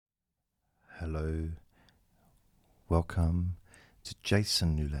Hello, welcome to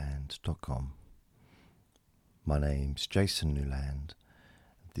jasonnewland.com. My name's Jason Newland.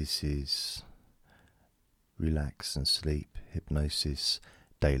 This is Relax and Sleep Hypnosis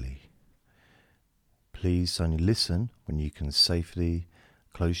Daily. Please only listen when you can safely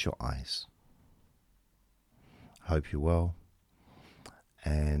close your eyes. I hope you're well,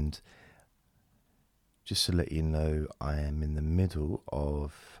 and just to let you know, I am in the middle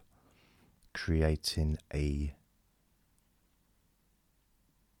of creating I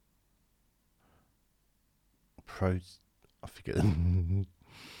forget the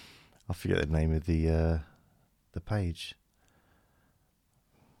name of the page.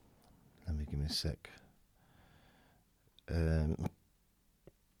 Give me a sec.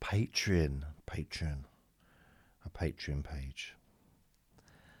 Patreon, a Patreon page.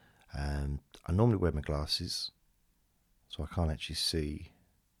 And I normally wear my glasses, so I can't actually see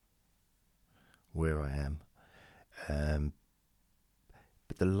where I am.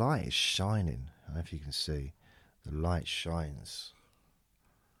 But the light is shining. I don't know if you can see. The light shines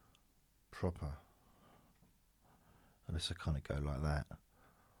proper. Unless I kind of go like that.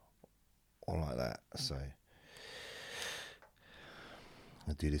 Or like that. So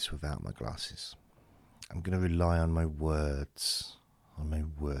I'll do this without my glasses. I'm going to rely on my words.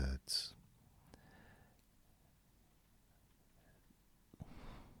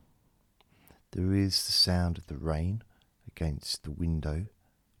 There is the sound of the rain against the window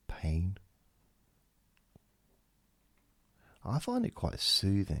pane. I find it quite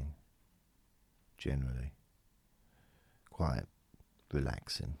soothing, generally. Quite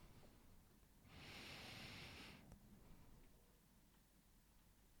relaxing.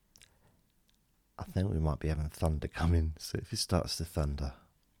 I think we might be having thunder coming, so if it starts to thunder,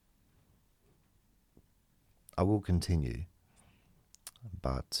 I will continue,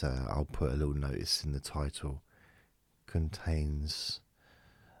 but I'll put a little notice in the title. Contains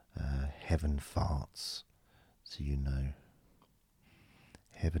heaven farts, so you know.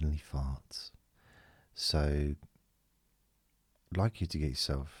 Heavenly farts. So I'd like you to get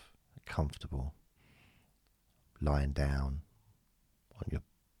yourself comfortable, lying down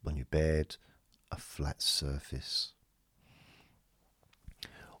on your bed, a flat surface,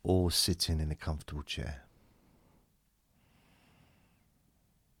 or sitting in a comfortable chair.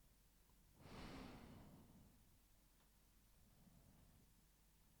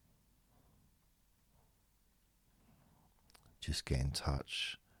 Just get in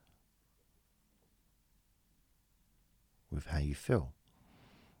touch with how you feel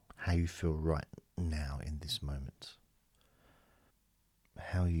right now in this moment.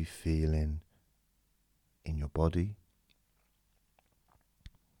 How are you feeling in your body?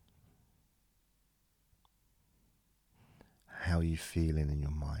 How are you feeling in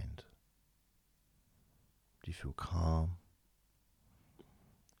your mind? Do you feel calm?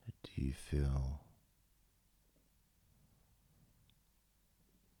 Do you feel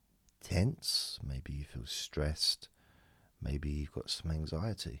tense? Maybe you feel stressed. Maybe you've got some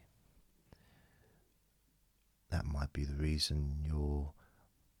anxiety. That might be the reason you're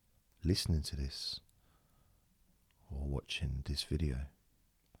listening to this or watching this video,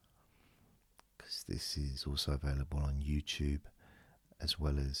 because this is also available on YouTube as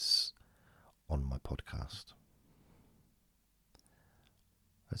well as on my podcast,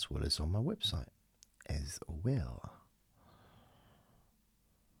 as well as on my website as well.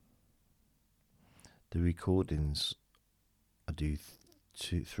 The recordings, I do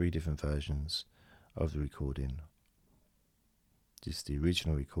three different versions of the recording. Just the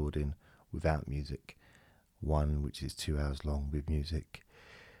original recording without music, one which is 2 hours long with music,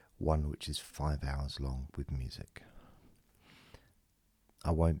 one which is 5 hours long with music.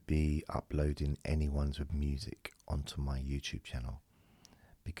 I won't be uploading any ones with music onto my YouTube channel,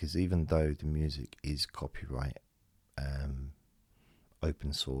 because even though the music is copyright,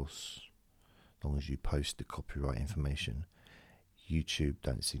 open source, as long as you post the copyright information, YouTube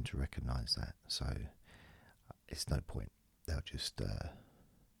don't seem to recognise that, so it's no point. They'll just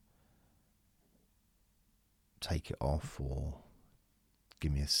take it off or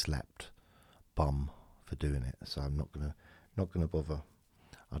give me a slapped bum for doing it. So I'm not gonna bother.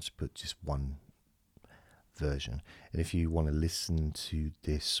 I'll just put just one version. And if you want to listen to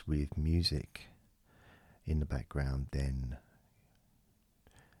this with music in the background, then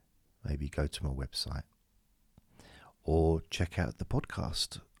maybe go to my website or check out the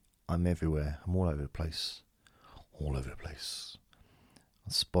podcast. I'm everywhere. I'm all over the place. On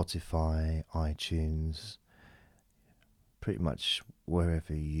Spotify, iTunes, pretty much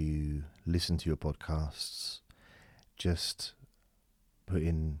wherever you listen to your podcasts. Just put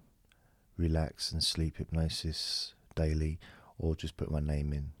in relax and sleep hypnosis daily, or just put my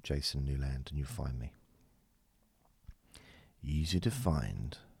name in, Jason Newland, and you'll find me. Easy to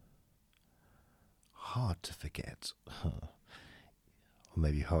find, hard to forget. Or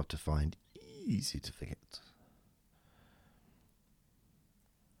maybe hard to find, easy to forget.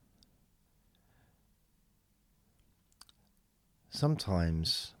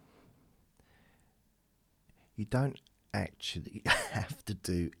 Sometimes you don't actually have to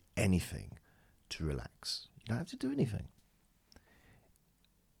do anything to relax. You don't have to do anything.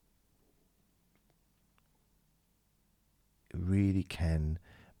 It really can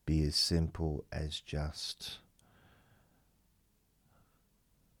be as simple as just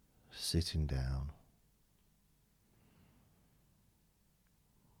sitting down,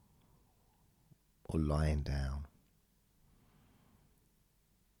 or lying down,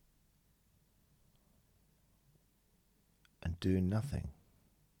 and doing nothing.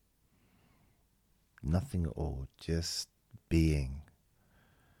 Nothing at all, just being,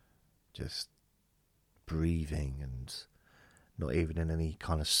 just breathing, and not even in any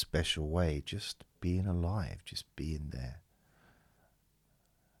kind of special way, just being alive, just being there.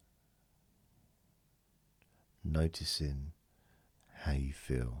 Noticing how you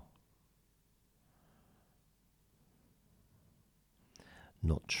feel.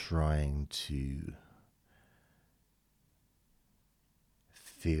 Not trying to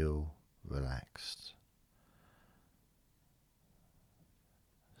feel relaxed.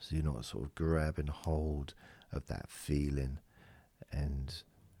 So you're not sort of grabbing hold of that feeling and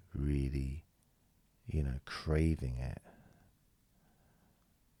really, craving it.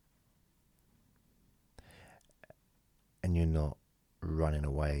 And you're not running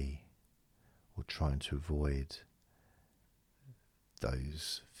away or trying to avoid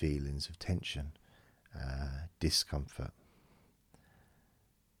those feelings of tension, discomfort.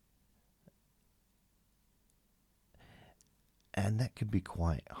 And that can be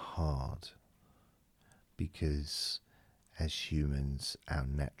quite hard, because as humans, our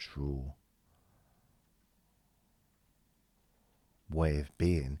natural way of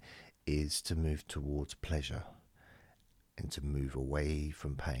being is to move towards pleasure and to move away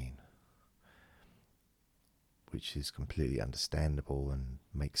from pain, which is completely understandable and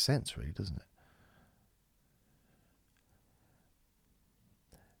makes sense, really, doesn't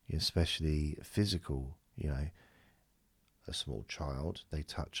it? Especially physical, a small child, they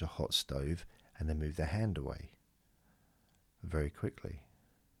touch a hot stove and they move their hand away very quickly,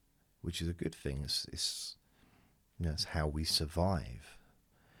 which is a good thing. It's how we survive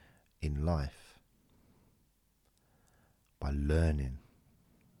in life, by learning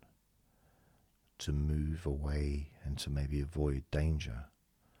to move away and to maybe avoid danger.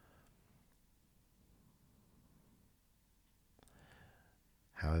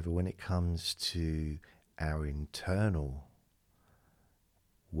 However, when it comes to our internal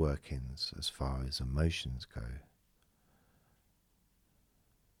workings as far as emotions go,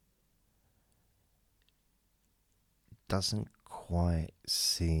 it doesn't quite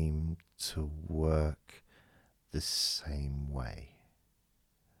seem to work the same way,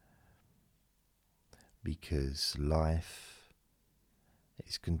 because life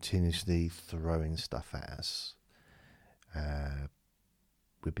is continuously throwing stuff at us.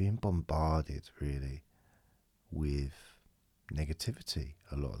 We're being bombarded, really, with negativity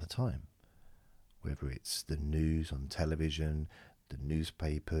a lot of the time, whether it's the news on television, the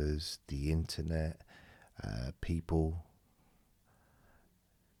newspapers, the internet, people,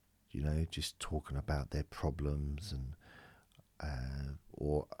 just talking about their problems, and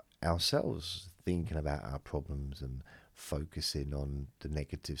or ourselves thinking about our problems and focusing on the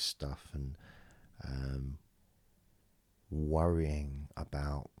negative stuff, and worrying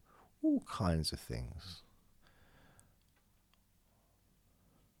about all kinds of things.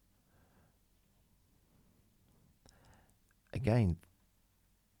 Again,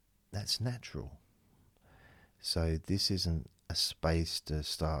 that's natural. So this isn't a space to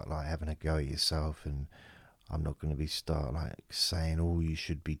start having a go at yourself, and I'm not going to start saying, oh, you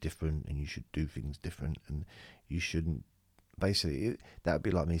should be different and you should do things different and you shouldn't. Basically, that would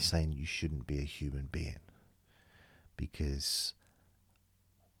be like me saying you shouldn't be a human being, because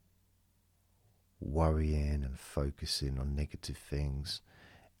worrying and focusing on negative things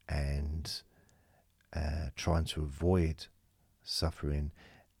and trying to avoid suffering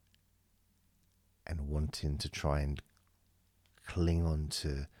and wanting to try and cling on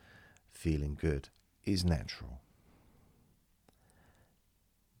to feeling good is natural,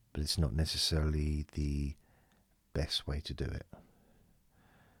 but it's not necessarily the best way to do it,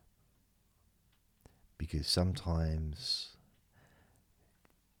 because sometimes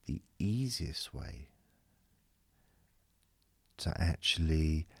the easiest way to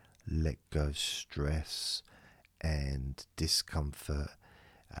actually let go of stress and discomfort,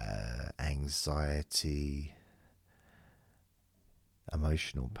 anxiety,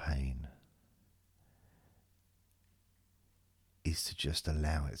 emotional pain, is to just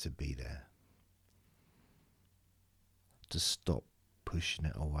allow it to be there, to stop pushing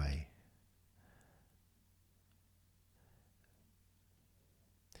it away.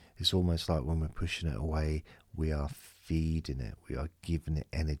 It's almost like when we're pushing it away, we are feeding it, we are giving it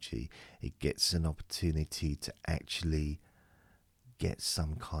energy. It gets an opportunity to actually get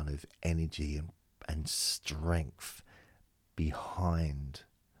some kind of energy and strength behind.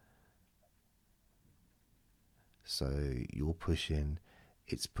 So you're pushing,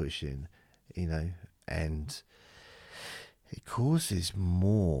 it's pushing, and it causes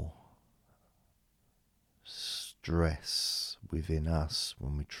more stress within us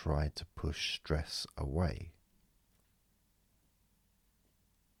when we try to push stress away.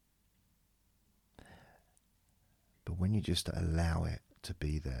 But when you just allow it to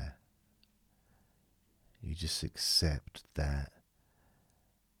be there, you just accept that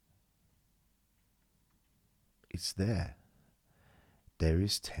it's there. There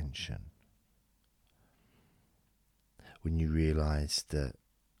is tension. When you realize that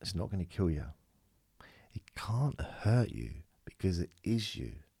it's not going to kill you, it can't hurt you because it is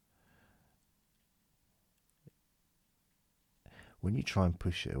you. When you try and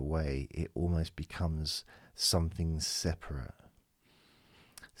push it away, it almost becomes something separate,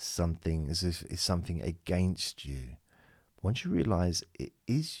 something as if it's something against you. Once you realize it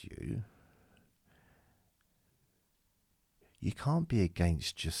is you, you can't be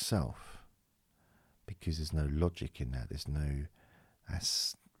against yourself because there's no logic in that.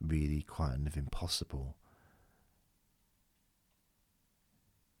 That's really kind of impossible.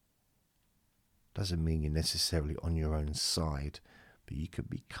 Doesn't mean you're necessarily on your own side, but you can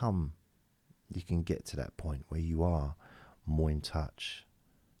get to that point where you are more in touch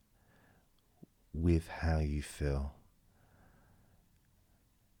with how you feel.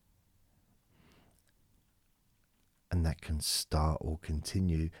 And that can start or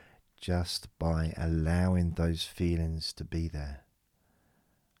continue just by allowing those feelings to be there.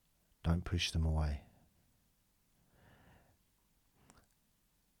 Don't push them away.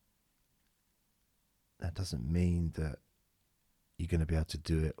 That doesn't mean that you're going to be able to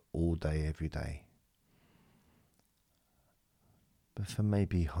do it all day, every day. But for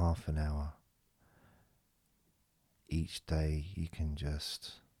maybe half an hour each day, you can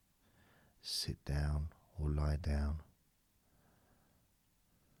just sit down or lie down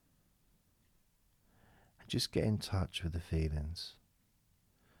and just get in touch with the feelings.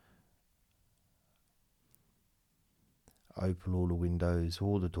 Open all the windows,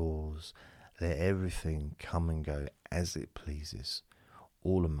 all the doors. Let everything come and go as it pleases.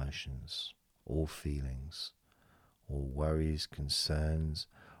 All emotions, all feelings, all worries, concerns,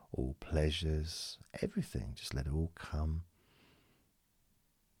 all pleasures, everything. Just let it all come.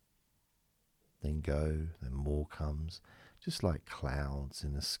 Then go, then more comes. Just like clouds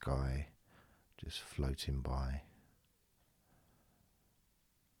in the sky, just floating by.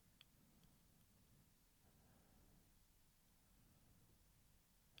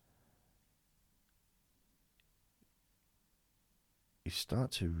 You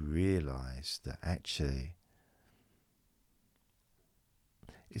start to realize that actually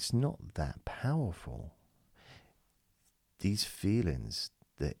it's not that powerful. These feelings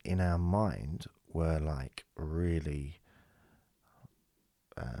that in our mind were like really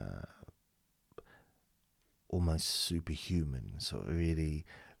almost superhuman, sort of really,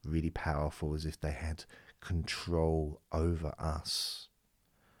 really powerful, as if they had control over us.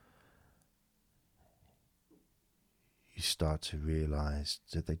 You start to realize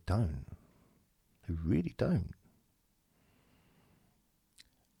that they don't. They really don't.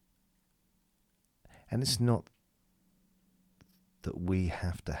 And it's not that we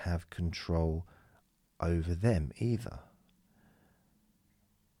have to have control over them either.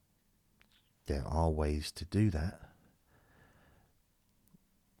 There are ways to do that.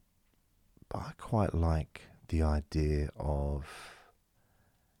 But I quite like the idea of,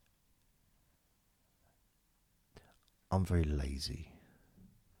 I'm very lazy.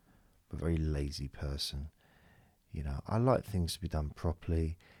 I'm a very lazy person. I like things to be done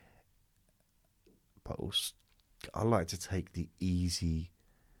properly, but also I like to take the easy,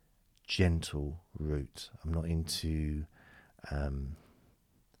 gentle route. I'm not into,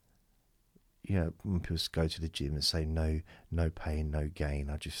 when people go to the gym and say no pain, no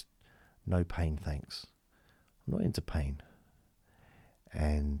gain. No pain, thanks. I'm not into pain.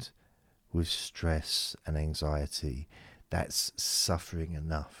 And with stress and anxiety, that's suffering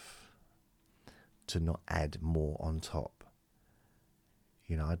enough to not add more on top.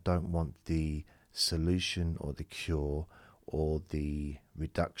 I don't want the solution or the cure or the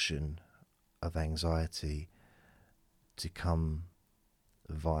reduction of anxiety to come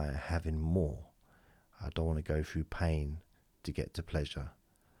via having more. I don't want to go through pain to get to pleasure.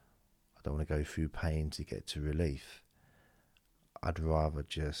 I don't want to go through pain to get to relief. I'd rather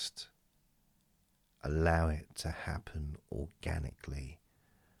just allow it to happen organically.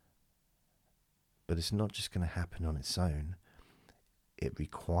 But it's not just going to happen on its own. It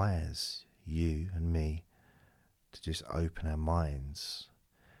requires you and me to just open our minds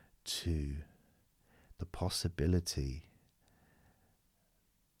to the possibility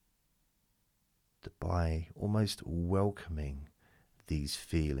that by almost welcoming these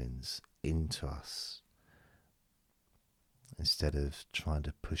feelings into us, instead of trying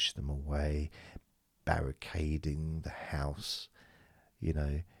to push them away, barricading the house,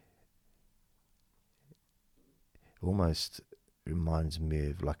 almost reminds me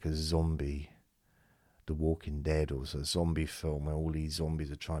of like a zombie, The Walking Dead, or a zombie film where all these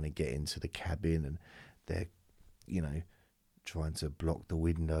zombies are trying to get into the cabin and they're, trying to block the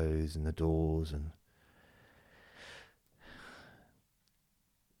windows and the doors, and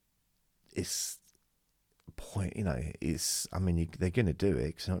it's point, they're going to do it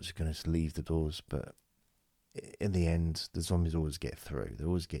because they're not just going to leave the doors, but in the end, the zombies always get through, they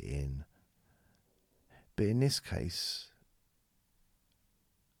always get in. But in this case,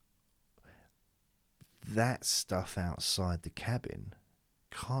 that stuff outside the cabin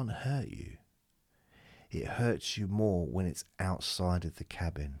can't hurt you. It hurts you more when it's outside of the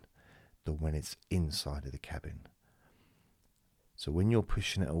cabin than when it's inside of the cabin. So when you're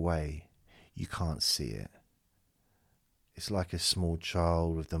pushing it away, you can't see it. It's like a small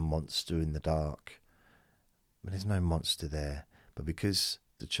child with the monster in the dark. But there's no monster there. But because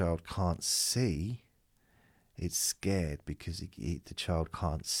the child can't see, it's scared because the child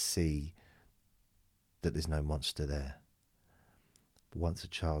can't see that there's no monster there. But once a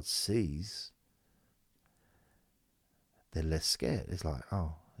child sees, they're less scared. It's like,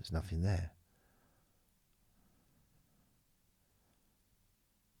 oh, there's nothing there.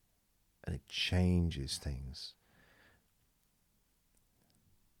 And it changes things.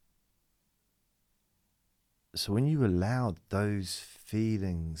 So when you allow those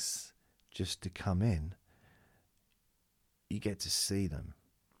feelings just to come in, you get to see them.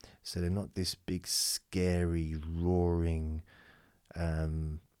 So they're not this big, scary, roaring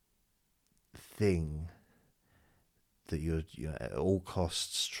thing that you're at all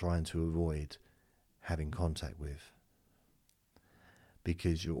costs trying to avoid having contact with,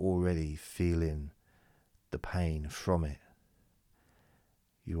 because you're already feeling the pain from it.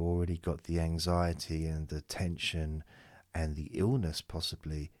 You already got the anxiety and the tension and the illness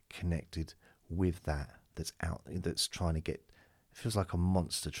possibly connected with that's trying to get. It feels like a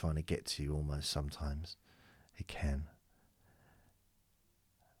monster trying to get to you almost sometimes. It can.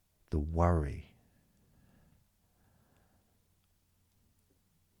 The worry.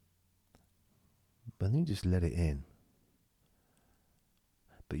 But then you just let it in.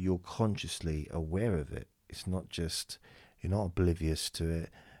 But you're consciously aware of it. It's not just, you're not oblivious to it.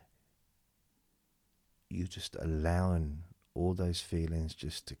 You're just allowing all those feelings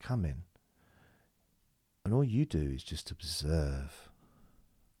just to come in. And all you do is just observe.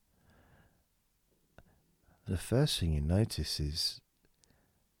 The first thing you notice is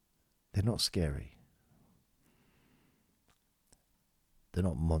they're not scary. They're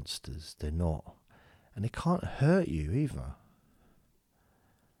not monsters. They're not. And they can't hurt you either.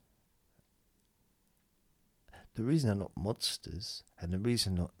 The reason they're not monsters, and the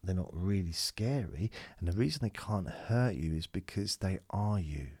reason they're not really scary, and the reason they can't hurt you is because they are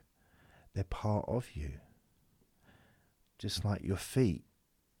you. They're part of you. Just like your feet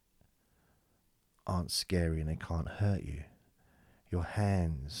aren't scary and they can't hurt you. Your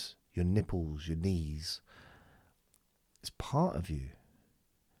hands, your nipples, your knees, it's part of you.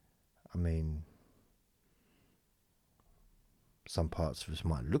 I mean, some parts of us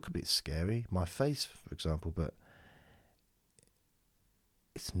might look a bit scary, my face, for example, but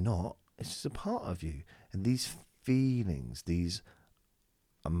it's not. It's just a part of you. And these feelings, these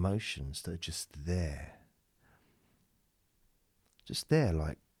emotions, they're just there. Just there,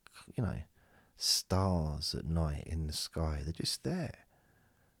 like, stars at night in the sky. They're just there.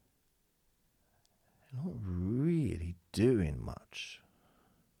 They're not really doing much.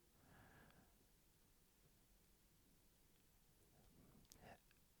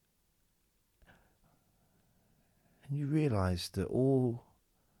 And you realise that all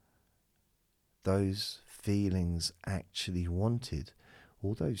those feelings actually wanted,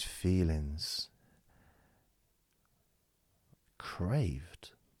 all those feelings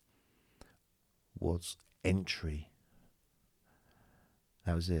craved, was entry.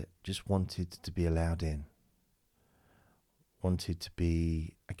 That was it. Just wanted to be allowed in. Wanted to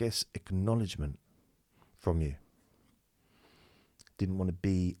be, I guess, acknowledgement from you. Didn't want to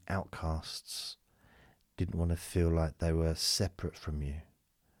be outcasts. Didn't want to feel like they were separate from you.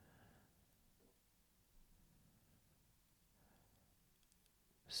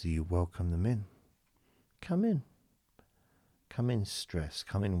 So you welcome them in. Come in. Come in stress.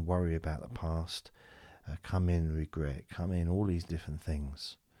 Come in worry about the past. Come in regret. Come in all these different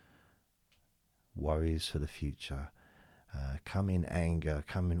things. Worries for the future. Come in anger.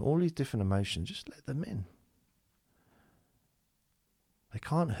 Come in all these different emotions. Just let them in. They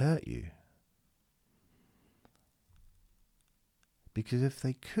can't hurt you. Because if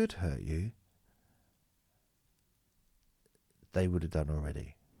they could hurt you, they would have done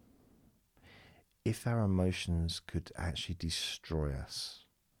already. If our emotions could actually destroy us,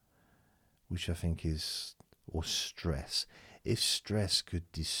 which I think is, or stress, if stress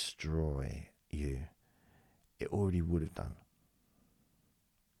could destroy you, it already would have done.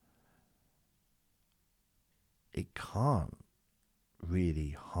 It can't really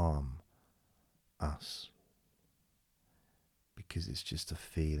harm us because it's just a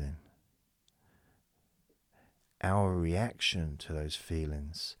feeling. Our reaction to those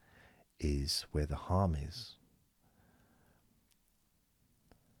feelings is where the harm is.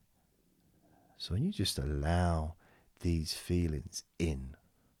 So when you just allow these feelings in,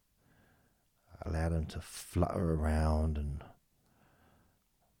 allow them to flutter around and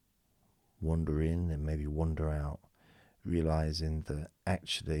wander in and maybe wander out, realizing that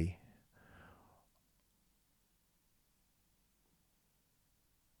actually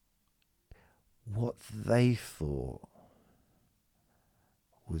what they thought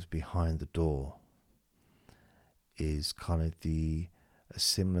was behind the door is kind of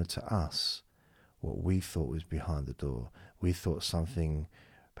similar to us. What we thought was behind the door. We thought something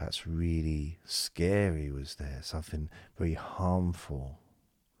perhaps really scary was there, something very harmful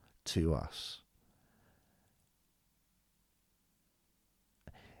to us.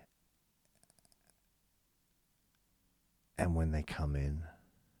 And when they come in,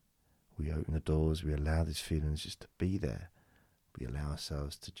 we open the doors, we allow these feelings just to be there. We allow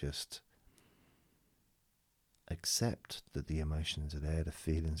ourselves to just accept that the emotions are there, the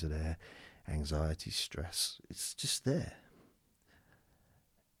feelings are there, anxiety, stress, it's just there.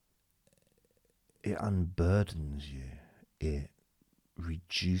 It unburdens you. It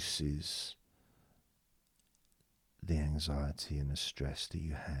reduces the anxiety and the stress that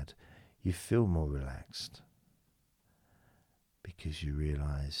you had. You feel more relaxed because you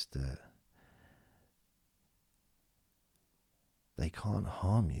realize that they can't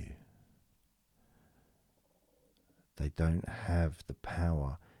harm you. They don't have the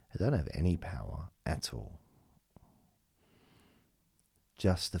power. They don't have any power at all.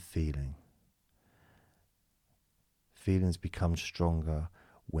 Just the feeling. Feelings become stronger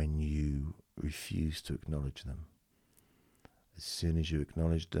when you refuse to acknowledge them. As soon as you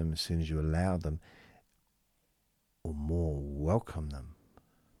acknowledge them, as soon as you allow them, or more, welcome them,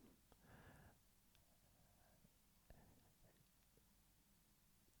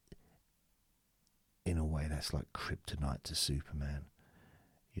 in a way that's like kryptonite to Superman.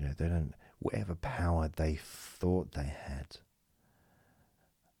 You know, they don't, whatever power they thought they had,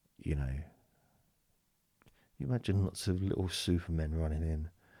 you know, you imagine lots of little Supermen running in,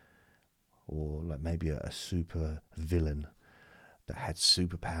 or like maybe a super villain that had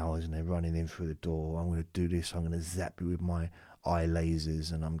superpowers and they're running in through the door. I'm going to do this, I'm going to zap you with my eye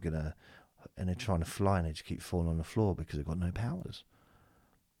lasers, and and they're trying to fly and they just keep falling on the floor because they've got no powers.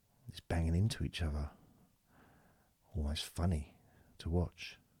 It's banging into each other. Almost funny to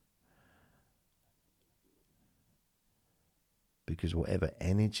watch. Because whatever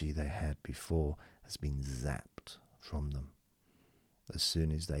energy they had before has been zapped from them as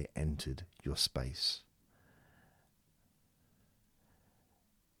soon as they entered your space.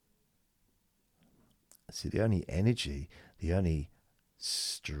 See, the only energy, the only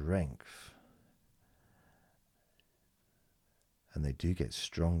strength, and they do get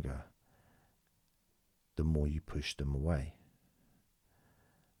stronger the more you push them away.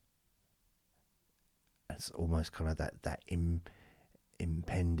 It's almost kind of that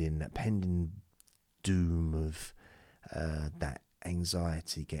impending doom of that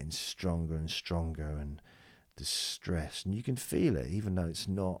anxiety getting stronger and stronger, and the stress, and you can feel it even though it's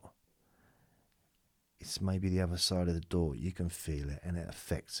not it's maybe the other side of the door. You can feel it, and it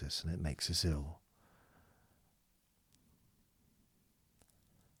affects us, and it makes us ill.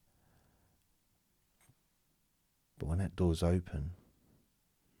 But when that door's open,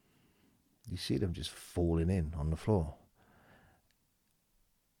 you see them just falling in on the floor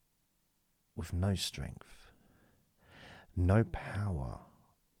with no strength, no power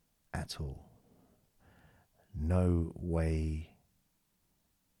at all, no way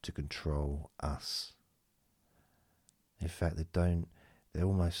to control us. In fact, they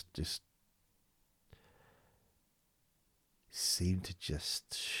almost just seem to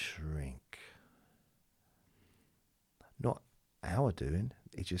just shrink. Not our doing,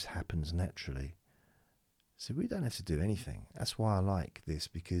 it just happens naturally. So we don't have to do anything. That's why I like this,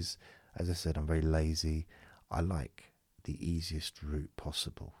 because, as I said, I'm very lazy. I like the easiest route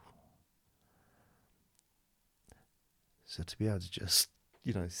possible. So to be able to just,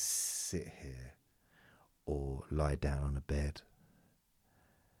 sit here or lie down on a bed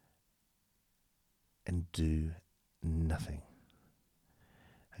and do nothing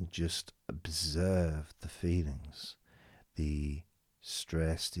and just observe the feelings, the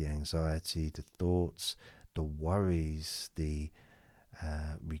stress, the anxiety, the thoughts, the worries, the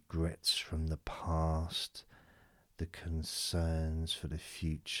regrets from the past, the concerns for the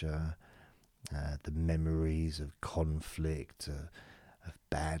future, the memories of conflict, of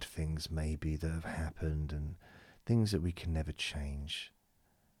bad things maybe that have happened, and things that we can never change.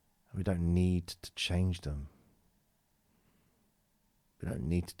 We don't need to change them. We don't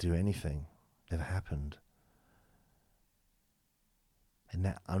need to do anything. Never happened. And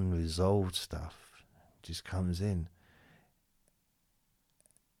that unresolved stuff just comes in.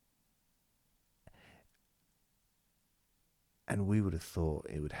 And we would have thought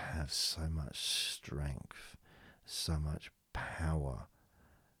it would have so much strength, so much power,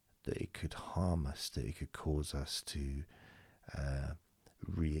 that it could harm us, that it could cause us to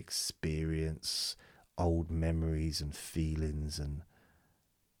re-experience old memories and feelings, and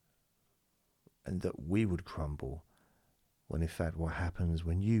that we would crumble. When in fact what happens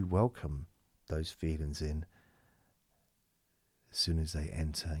when you welcome those feelings in, as soon as they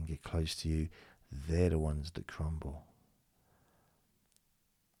enter and get close to you, they're the ones that crumble.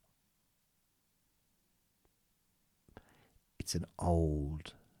 It's an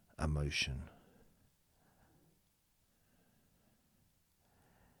old emotion.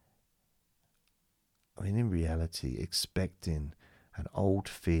 I mean, in reality, expecting an old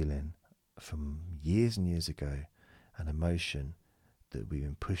feeling from years and years ago, an emotion that we've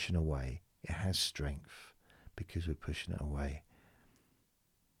been pushing away, it has strength because we're pushing it away.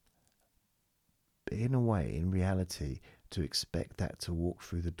 But in a way, in reality, to expect that to walk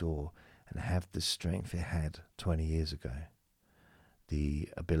through the door and have the strength it had 20 years ago, the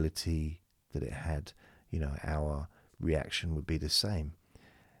ability that it had, our reaction would be the same.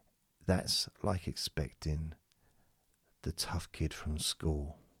 That's like expecting the tough kid from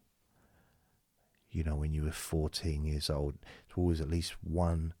school. When you were 14 years old, there's always at least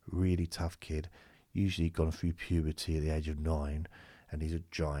one really tough kid, usually gone through puberty at the age of 9, and he's a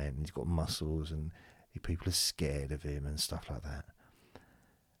giant, and he's got muscles, and people are scared of him and stuff like that.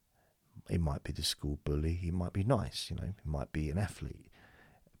 He might be the school bully, he might be nice, he might be an athlete,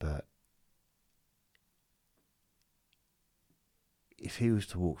 but if he was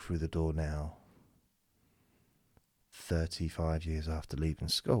to walk through the door now, 35 years after leaving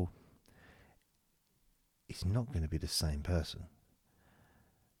school, he's not going to be the same person.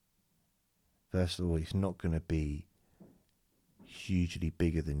 First of all, he's not going to be hugely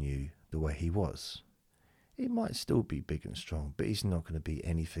bigger than you the way he was. He might still be big and strong, but he's not going to be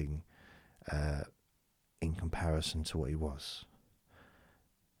anything in comparison to what he was.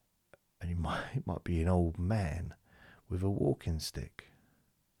 And he might be an old man with a walking stick.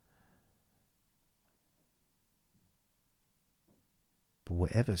 But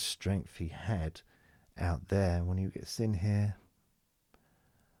whatever strength he had out there, when he gets in here,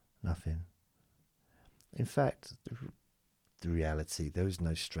 nothing. In fact, the reality, there was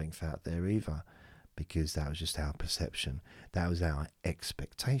no strength out there either, because that was just our perception. That was our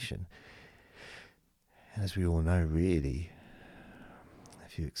expectation. And as we all know, really,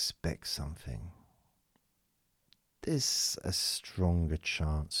 if you expect something, there's a stronger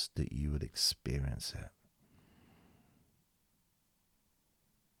chance that you would experience it.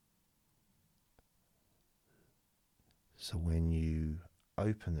 So when you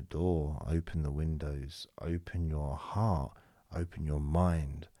open the door, open the windows, open your heart, open your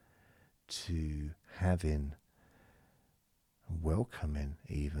mind to having, welcoming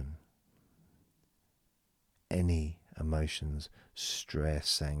even, any emotions,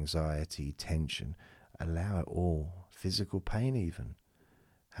 stress, anxiety, tension, allow it all. Physical pain, even,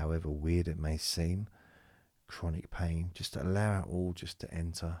 however weird it may seem, chronic pain, just allow it all just to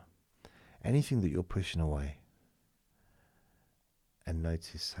enter. Anything that you're pushing away. And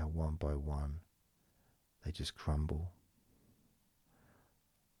notice how one by one they just crumble.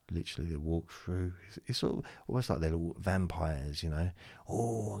 Literally, they walk through. It's sort of almost like they're little vampires, you know.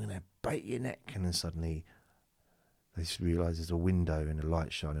 Oh, I'm going to break your neck. And then suddenly they just realise there's a window and a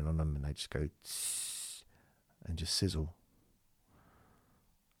light shining on them, and they just go tss, and just sizzle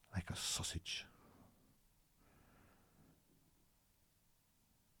like a sausage.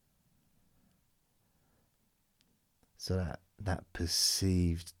 So that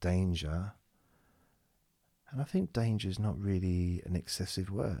perceived danger, and I think danger is not really an excessive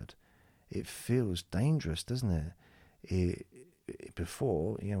word. It feels dangerous, doesn't it?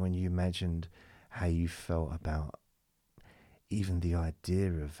 Before, when you imagined how you felt about even the idea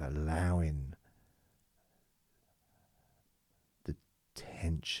of allowing the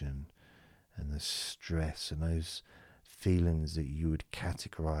tension and the stress and those feelings that you would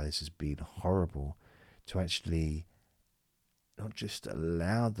categorize as being horrible, to actually not just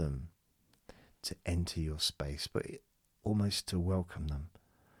allow them to enter your space, but almost to welcome them.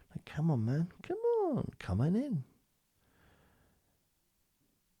 Like, come on, man, come on in.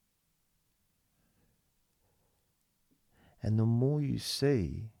 And the more you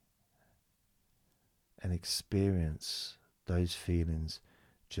see and experience those feelings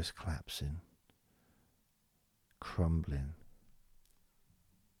just collapsing, crumbling,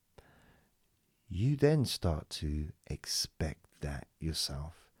 you then start to expect that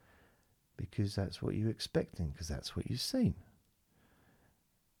yourself, because that's what you're expecting, because that's what you've seen.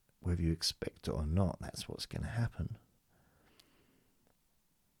 Whether you expect it or not, that's what's going to happen.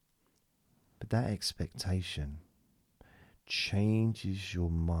 But that expectation changes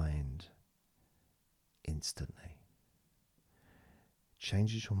your mind instantly.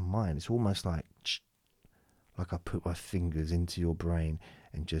 Changes your mind. It's almost like I put my fingers into your brain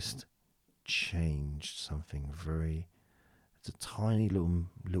and just changed something very. It's a tiny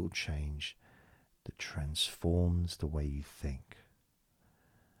little change that transforms the way you think.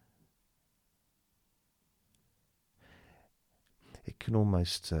 It can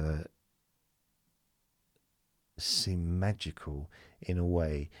almost seem magical in a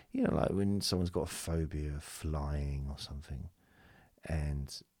way, like when someone's got a phobia of flying or something,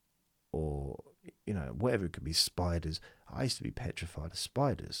 or whatever. It could be spiders. I used to be petrified of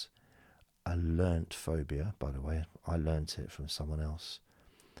spiders. A learnt phobia, by the way. I learnt it from someone else.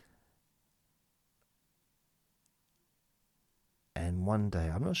 And one day,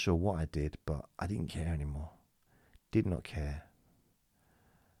 I'm not sure what I did, but I didn't care anymore. Did not care.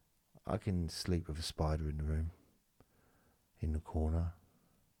 I can sleep with a spider in the room, in the corner.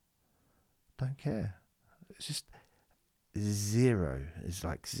 Don't care. It's just zero. It's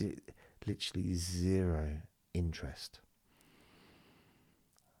like literally zero interest.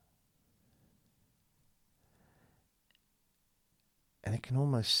 And it can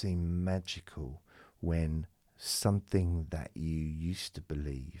almost seem magical when something that you used to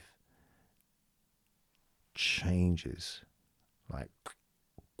believe changes, like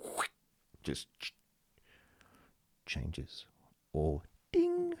just changes, or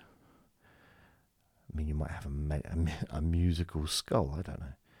ding. I mean, you might have a musical skull, I don't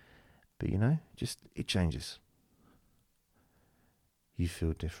know, but just it changes. You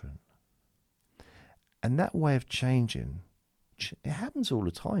feel different, and that way of changing, it happens all the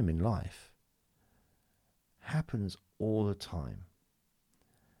time in life. Happens all the time.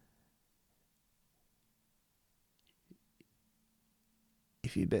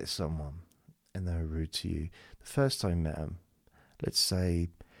 If you met someone and they were rude to you, the first time you met them, let's say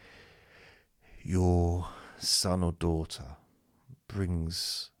your son or daughter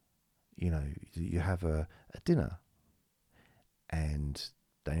brings, you have a dinner, and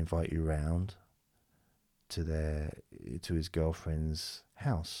they invite you round to his girlfriend's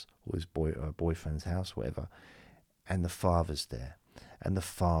house, or his boyfriend's house, whatever, and the father's there, and the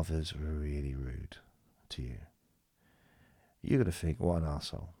father's really rude to you. You're gonna think, what an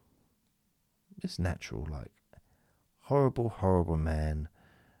arsehole. It's natural, like, horrible man,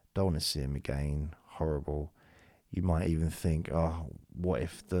 don't want to see him again, horrible. You might even think, oh, what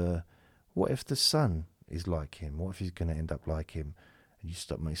if the son is like him? What if he's going to end up like him? And you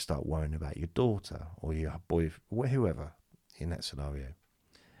may start worrying about your daughter or your boy, whoever in that scenario.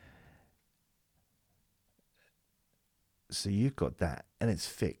 So you've got that, and it's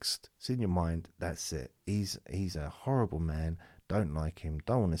fixed. It's in your mind. That's it. He's a horrible man. Don't like him.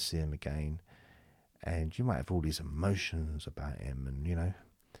 Don't want to see him again. And you might have all these emotions about him, and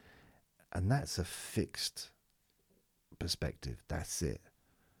And that's a fixed perspective. That's it.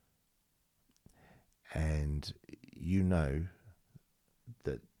 And you know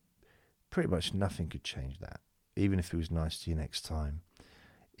that pretty much nothing could change that. Even if he was nice to you next time,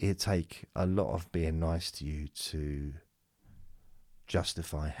 it'd take a lot of being nice to you to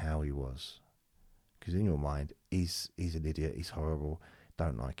justify how he was. Because in your mind, he's an idiot, he's horrible,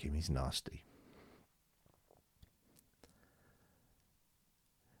 don't like him, he's nasty.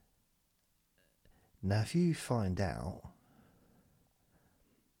 Now, if you find out,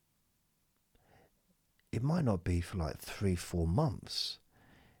 it might not be for like 3-4 months,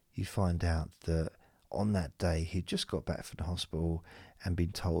 you find out that on that day he'd just got back from the hospital and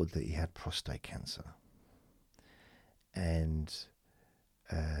been told that he had prostate cancer. And,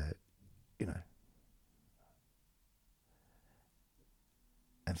 you know,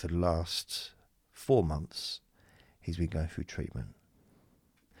 and for the last 4 months, he's been going through treatment.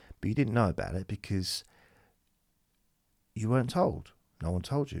 But you didn't know about it because you weren't told. No one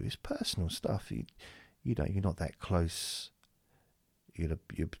told you. It's personal stuff. You know, you're not that close. Your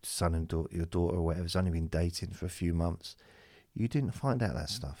son and daughter, your daughter or whatever's only been dating for a few months. You didn't find out that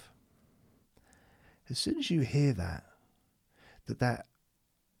stuff. As soon as you hear that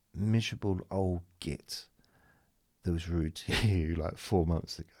miserable old git that was rude to you like 4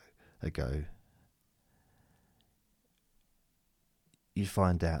 months ago, you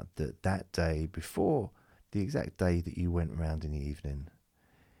find out that day before, the exact day that you went round in the evening,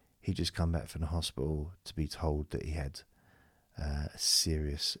 he'd just come back from the hospital to be told that he had a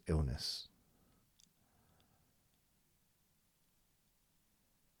serious illness.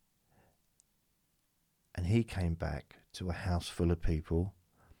 And he came back to a house full of people,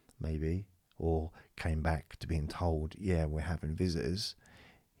 maybe, or came back to being told, yeah, we're having visitors.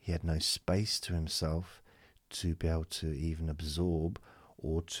 He had no space to himself to be able to even absorb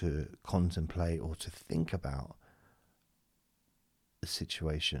or to contemplate or to think about the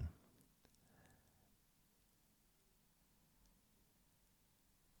situation.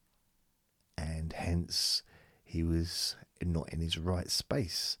 And hence he was not in his right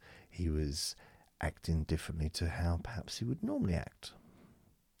space. He was acting differently to how perhaps he would normally act.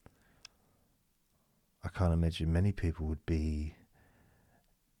 I can't imagine many people would be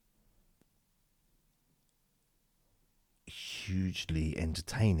hugely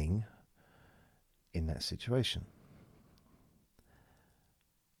entertaining in that situation.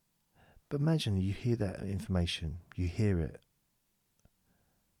 But imagine you hear that information, you hear it.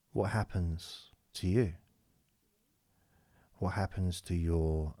 What happens to you? What happens to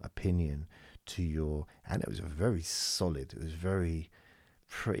your opinion, and it was a very solid, it was very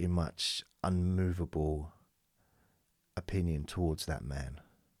pretty much unmovable opinion towards that man.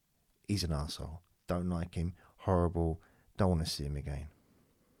 He's an arsehole. Don't like him. Horrible. Don't want to see him again.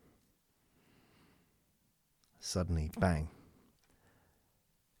 Suddenly, bang.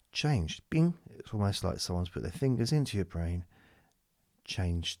 Changed. Bing. It's almost like someone's put their fingers into your brain,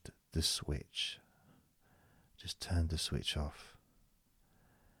 changed the switch. Just turned the switch off.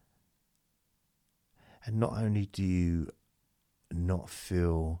 And not only do you not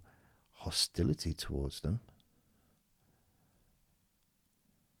feel hostility towards them,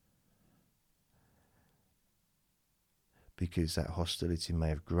 because that hostility may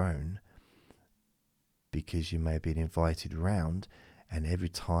have grown because you may have been invited round, and every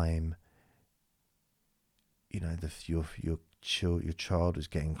time your child was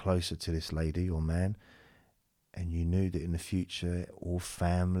getting closer to this lady or man, and you knew that in the future, all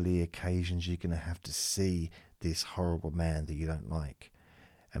family occasions, you're going to have to see this horrible man that you don't like.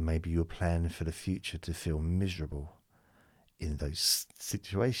 And maybe you're planning for the future to feel miserable in those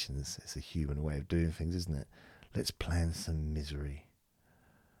situations. It's a human way of doing things, isn't it? Let's plan some misery.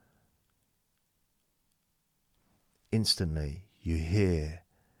 Instantly, you hear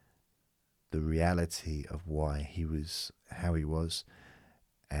the reality of why he was how he was,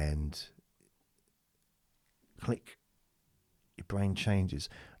 and click, your brain changes,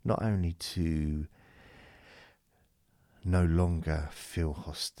 not only to no longer feel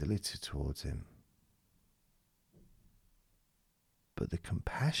hostility towards him, but the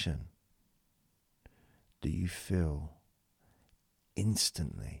compassion that you feel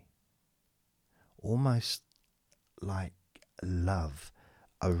instantly, almost like love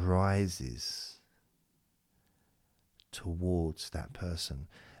arises towards that person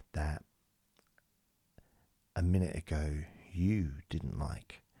that a minute ago you didn't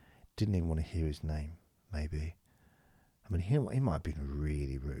like, didn't even want to hear his name, maybe. I mean, he might have been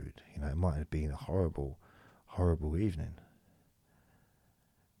really rude, it might have been a horrible, horrible evening.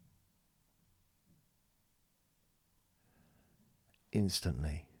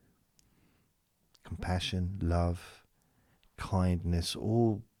 Instantly, compassion, love, kindness,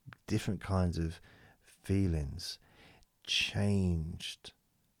 all different kinds of feelings, changed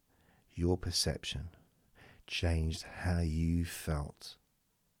your perception, changed how you felt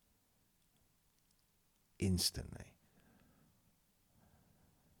instantly.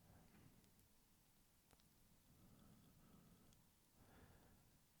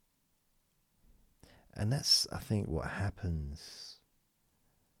 And that's, I think, what happens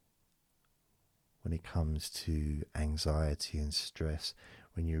when it comes to anxiety and stress,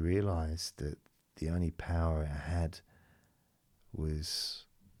 when you realize that the only power it had was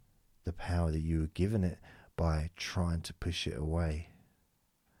the power that you were given it by trying to push it away.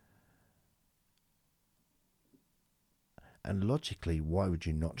 And logically, why would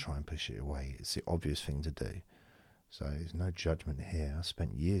you not try and push it away? It's the obvious thing to do. So there's no judgment here. I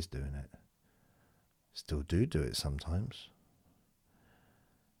spent years doing it. Still do it sometimes.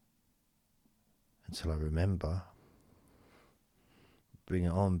 Until I remember. Bring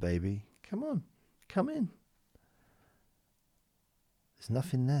it on, baby. Come on. Come in. There's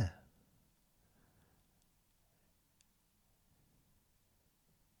nothing there.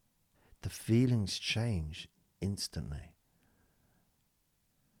 The feelings change instantly.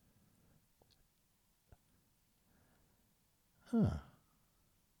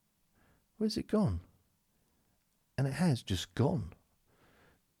 Where's it gone? And it has just gone.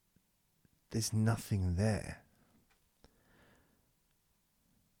 There's nothing there.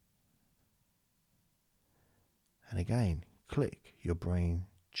 And again, click, your brain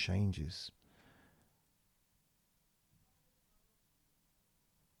changes.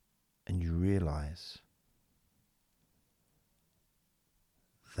 And you realize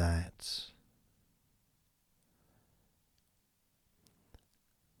that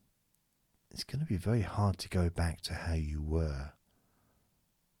it's going to be very hard to go back to how you were.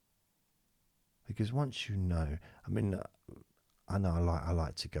 Because once you know, I know I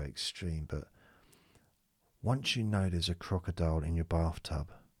like to go extreme, but once you know there's a crocodile in your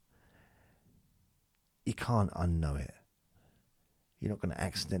bathtub, you can't unknow it. You're not going to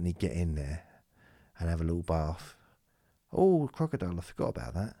accidentally get in there and have a little bath. Oh, crocodile, I forgot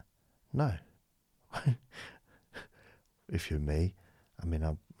about that. No. If you're me,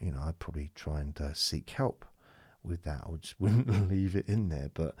 I'd probably try and seek help with that. I just wouldn't leave it in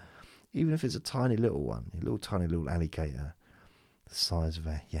there. But even if it's a tiny little one, tiny little alligator, the size of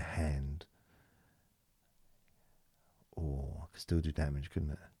your hand, I could still do damage,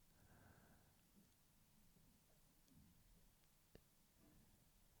 couldn't it?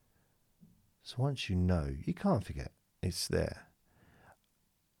 So once you know, you can't forget. It's there.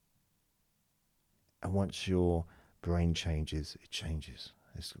 And once your brain changes, it changes.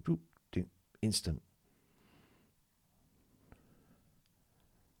 It's instant.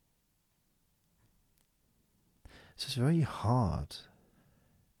 So it's very hard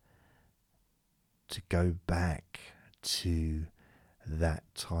to go back to that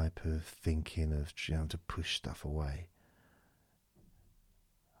type of thinking of trying to push stuff away.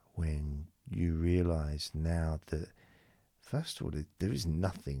 When you realize now that, first of all, there is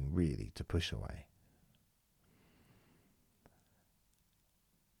nothing really to push away.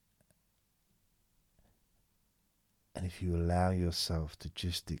 And if you allow yourself to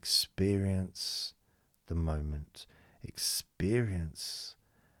just experience the moment, experience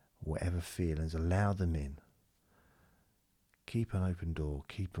whatever feelings, allow them in. Keep an open door,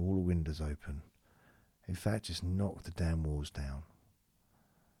 keep all the windows open. In fact, just knock the damn walls down.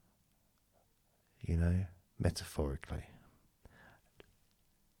 Metaphorically.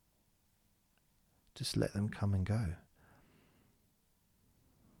 Just let them come and go.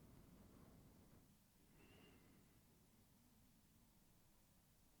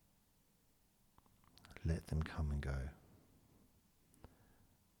 Let them come and go.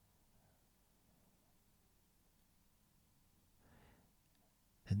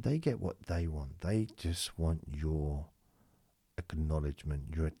 And they get what they want. They just want your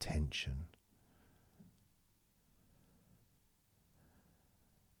acknowledgement, your attention.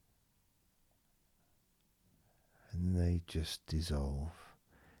 And they just dissolve.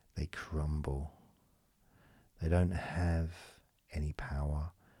 They crumble. They don't have any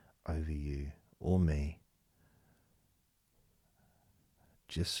power over you or me.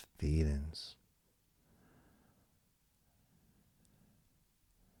 Just feelings.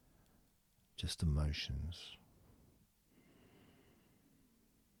 Just emotions.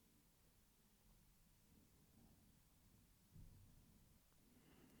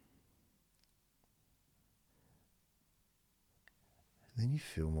 And then you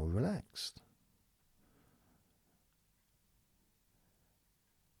feel more relaxed.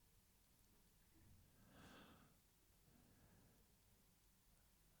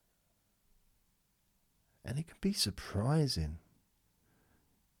 And it can be surprising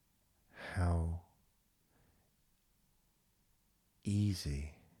how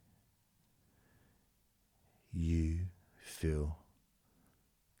easy you feel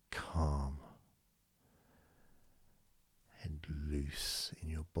calm and loose in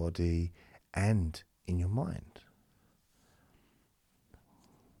your body and in your mind.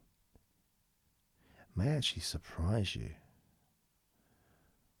 It may actually surprise you.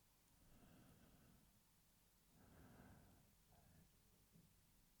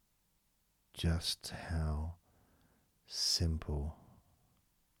 Just how simple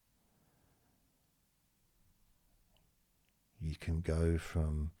you can go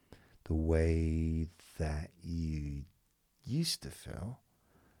from the way that you used to feel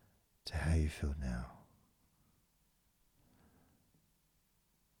to how you feel now.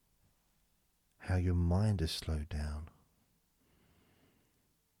 How your mind has slowed down.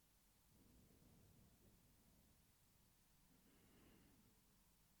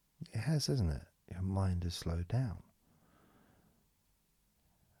 It has, hasn't it? Your mind has slowed down.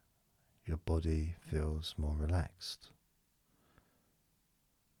 Your body feels more relaxed.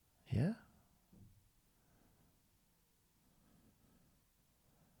 Yeah?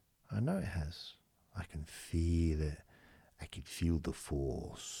 I know it has. I can feel it. I can feel the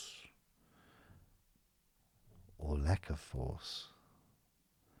force. Or lack of force.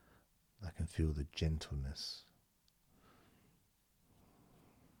 I can feel the gentleness.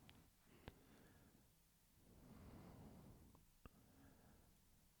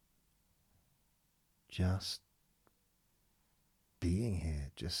 Just being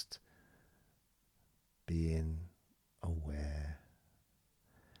here, just being aware,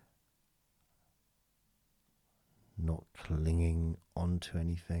 not clinging onto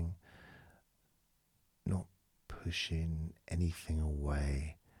anything, not pushing anything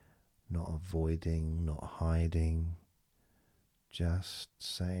away, not avoiding, not hiding, just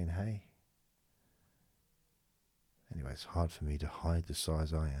saying, hey. Anyway, it's hard for me to hide the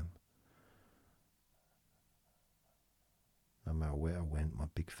size I am. No matter where I went, my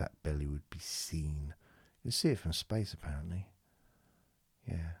big fat belly would be seen. You can see it from space, apparently.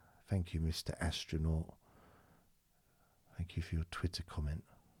 Yeah, thank you, Mr. Astronaut. Thank you for your Twitter comment.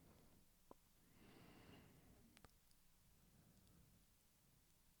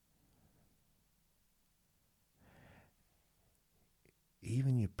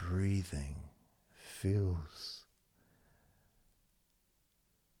 Even your breathing feels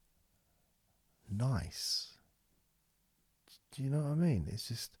nice. Do you know what I mean? It's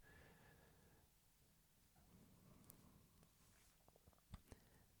just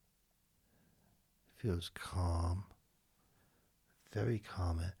feels calm, very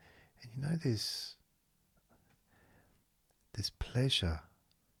calm, and you know there's pleasure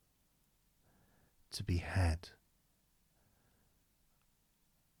to be had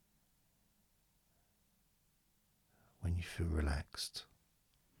when you feel relaxed.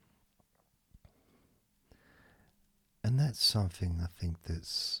 And that's something I think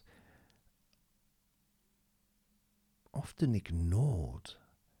that's often ignored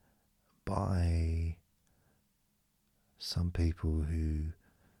by some people who,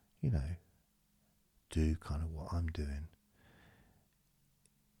 you know, do kind of what I'm doing.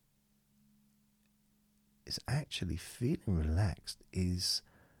 Is actually feeling relaxed is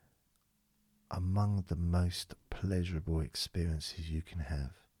among the most pleasurable experiences you can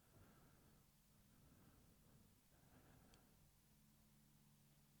have.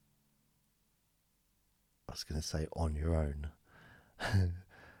 I was going to say on your own.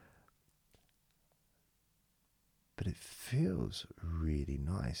 But it feels really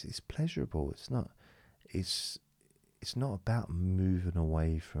nice. It's pleasurable. It's not about moving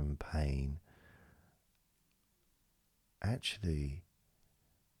away from pain. Actually,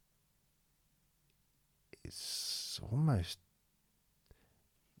 it's almost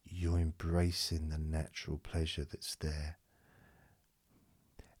you're embracing the natural pleasure that's there.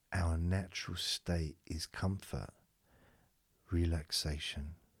 Our natural state is comfort,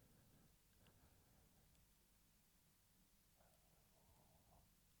 relaxation.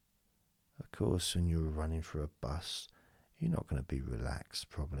 Of course, when you're running for a bus, you're not going to be relaxed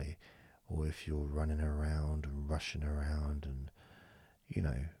probably. Or if you're running around and rushing around and, you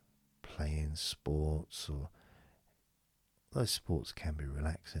know, playing sports, or those sports can be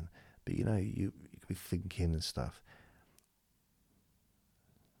relaxing, but you know, you could be thinking and stuff.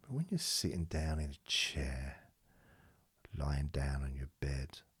 But when you're sitting down in a chair, lying down on your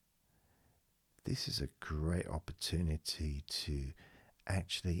bed, this is a great opportunity to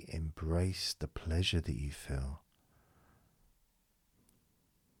actually embrace the pleasure that you feel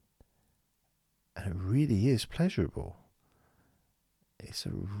And it really is pleasurable. It's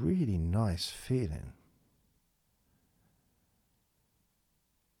a really nice feeling.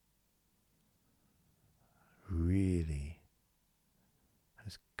 Really,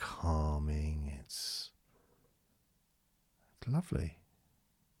 it's calming, it's lovely.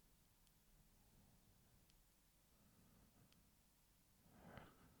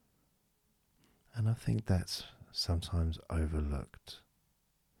 And I think that's sometimes overlooked,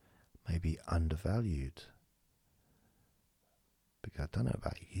 maybe undervalued. Because I don't know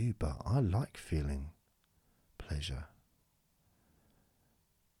about you, but I like feeling pleasure.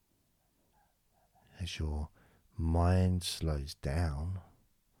 As your mind slows down,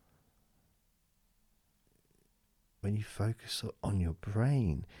 when you focus on your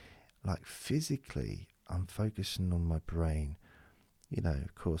brain, like physically, I'm focusing on my brain. You know,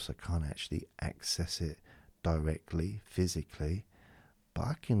 of course, I can't actually access it directly, physically, but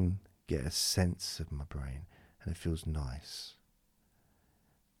I can get a sense of my brain, and it feels nice.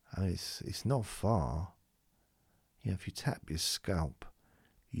 I mean, it's not far. You know, if you tap your scalp,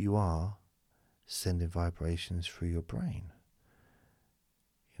 you are sending vibrations through your brain.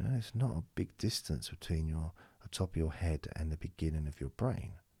 You know, it's not a big distance between the top of your head and the beginning of your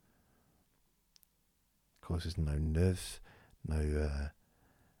brain. Of course, there's no nerve, no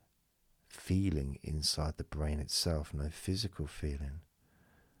feeling inside the brain itself, no physical feeling.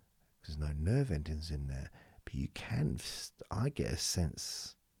 There's no nerve endings in there, but you can. I get a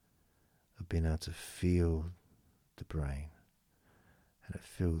sense of being able to feel the brain, and it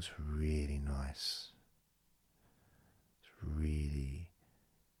feels really nice. It's really,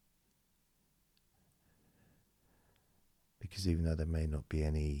 because even though there may not be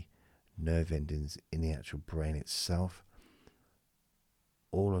any nerve endings in the actual brain itself,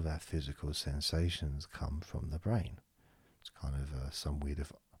 all of our physical sensations come from the brain. It's kind of some weird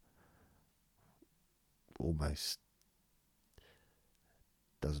of almost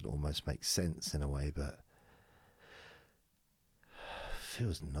doesn't almost make sense in a way, but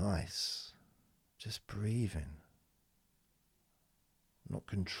feels nice. Just breathing, not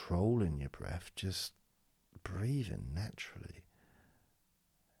controlling your breath, just breathing naturally.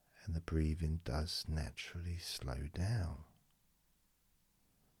 And the breathing does naturally slow down.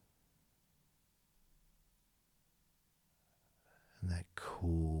 And that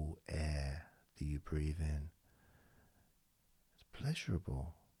cool air that you breathe in, it's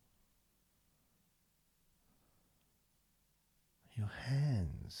pleasurable. Your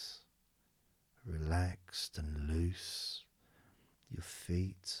hands relaxed and loose. Your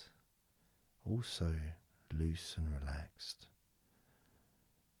feet also loose and relaxed.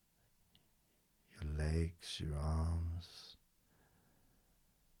 Your legs, your arms,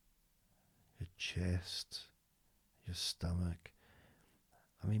 your chest, your stomach.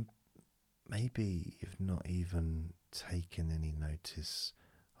 I mean, maybe you've not even taken any notice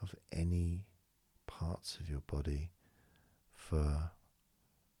of any parts of your body for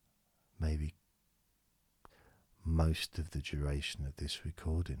maybe most of the duration of this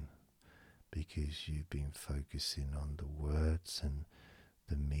recording, because you've been focusing on the words and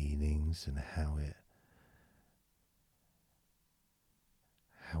the meanings and how it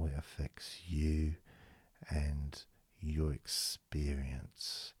affects you and your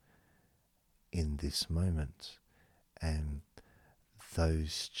experience in this moment, and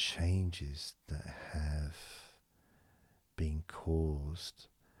those changes that have been caused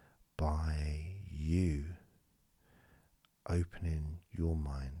by you opening your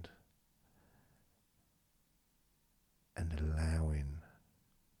mind and allowing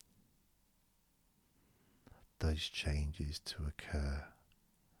those changes to occur.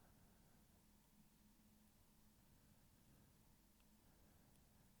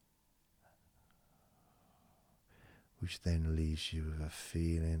 Which then leaves you with a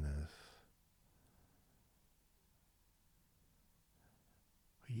feeling of,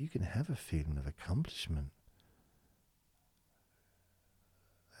 well, you can have a feeling of accomplishment.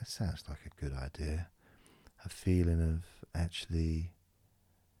 That sounds like a good idea. A feeling of actually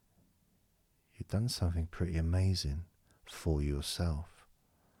you've done something pretty amazing for yourself.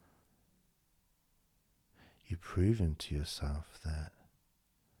 You've proven to yourself that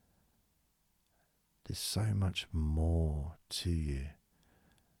there's so much more to you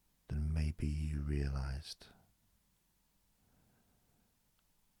than maybe you realized.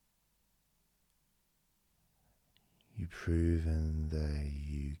 You've proven that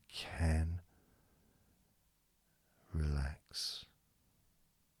you can relax,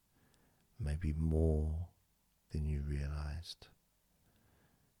 maybe more than you realized.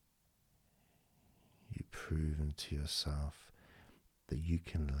 You've proven to yourself that you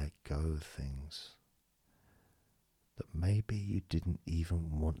can let go of things that maybe you didn't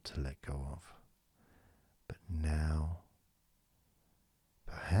even want to let go of. But now,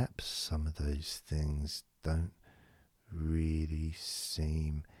 perhaps some of those things don't really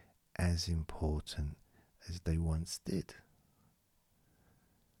seem as important as they once did.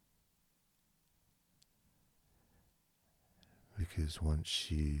 Because once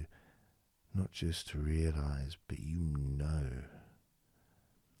you not just realize, but you know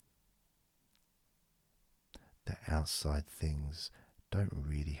that outside things don't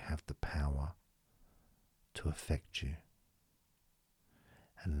really have the power to affect you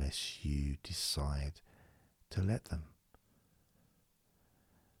unless you decide to let them.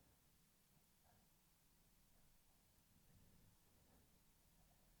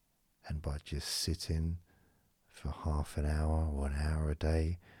 And by just sitting for half an hour or an hour a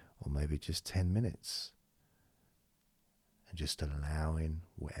day, or maybe just 10 minutes, and just allowing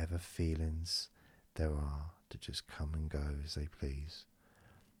whatever feelings there are to just come and go as they please.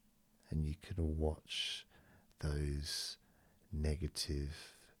 And you can watch those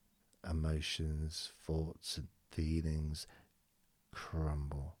negative emotions, thoughts and feelings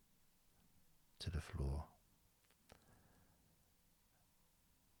crumble to the floor.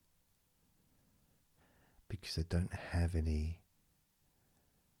 Because they don't have any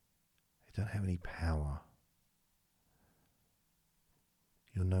power.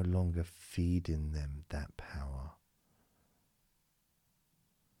 You're no longer feeding them that power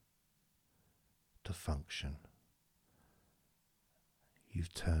to function.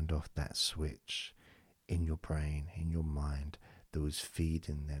 You've turned off that switch in your brain, in your mind, that was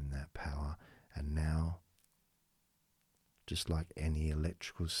feeding them that power. And now, just like any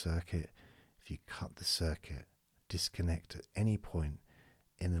electrical circuit, if you cut the circuit, disconnect at any point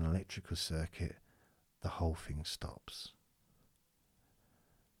in an electrical circuit, the whole thing stops.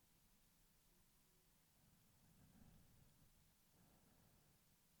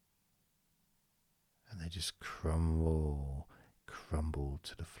 And they just crumble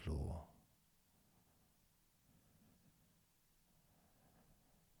to the floor.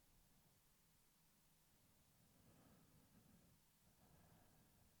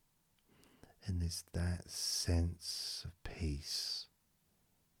 And there's that sense of peace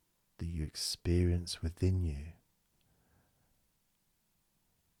that you experience within you,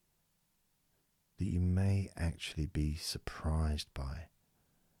 that you may actually be surprised by.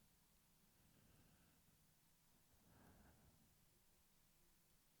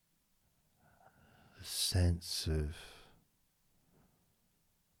 The sense of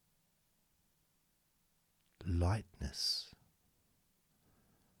lightness,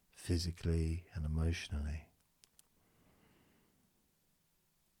 physically and emotionally.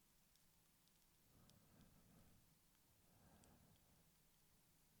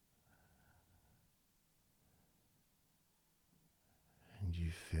 And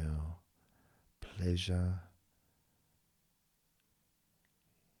you feel pleasure,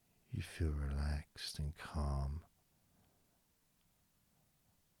 you feel relaxed and calm.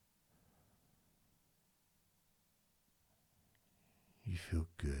 You feel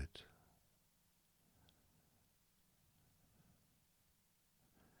good.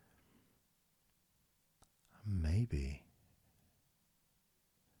 Maybe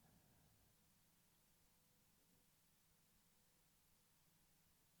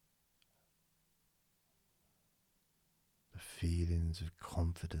the feelings of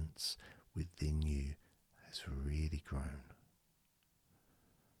confidence within you has really grown.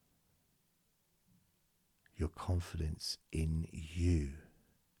 Your confidence in you,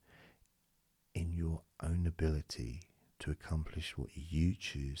 in your own ability to accomplish what you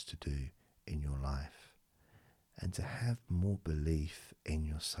choose to do in your life, and to have more belief in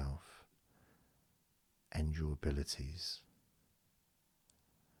yourself and your abilities.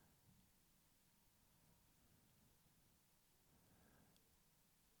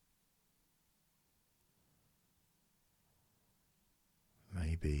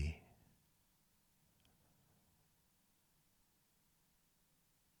 Maybe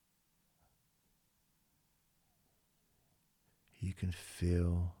you can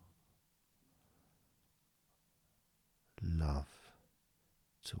feel love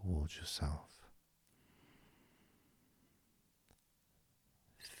towards yourself.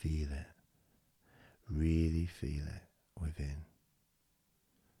 Feel it, really feel it within.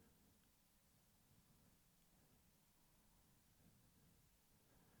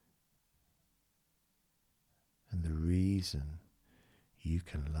 And the reason you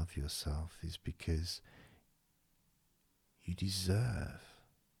can love yourself is because you deserve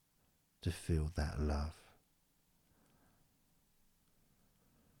to feel that love.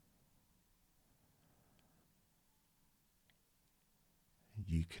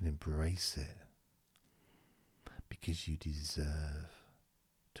 you can embrace it because you deserve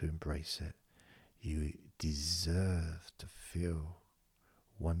to embrace it. You deserve to feel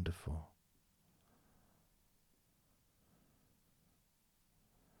wonderful.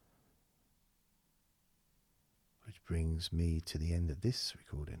 Which brings me to the end of this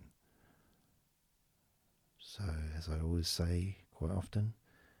recording. So, as I always say quite often,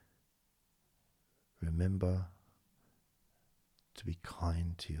 remember to be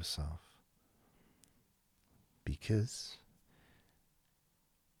kind to yourself, because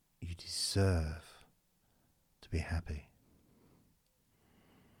you deserve to be happy.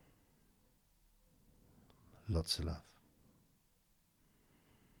 Lots of love.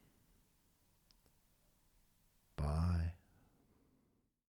 Bye.